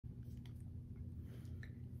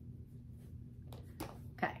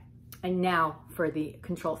And now for the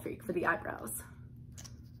Control Freak, for the eyebrows.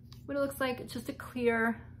 What it looks like, it's just a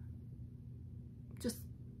clear, you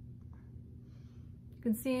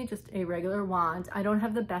can see just a regular wand. I don't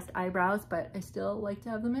have the best eyebrows, but I still like to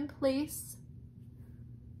have them in place.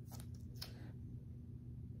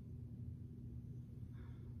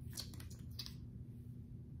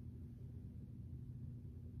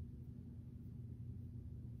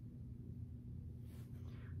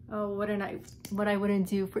 Oh, what I wouldn't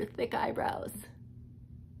do for thick eyebrows.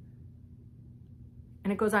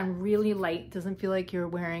 And it goes on really light, doesn't feel like you're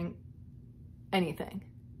wearing anything.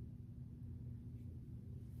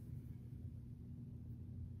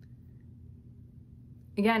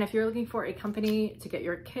 Again, if you're looking for a company to get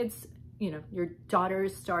your kids, your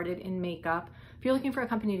daughters started in makeup, if you're looking for a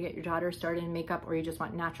company to get your daughters started in makeup, or you just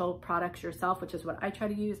want natural products yourself, which is what I try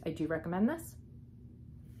to use, I do recommend this.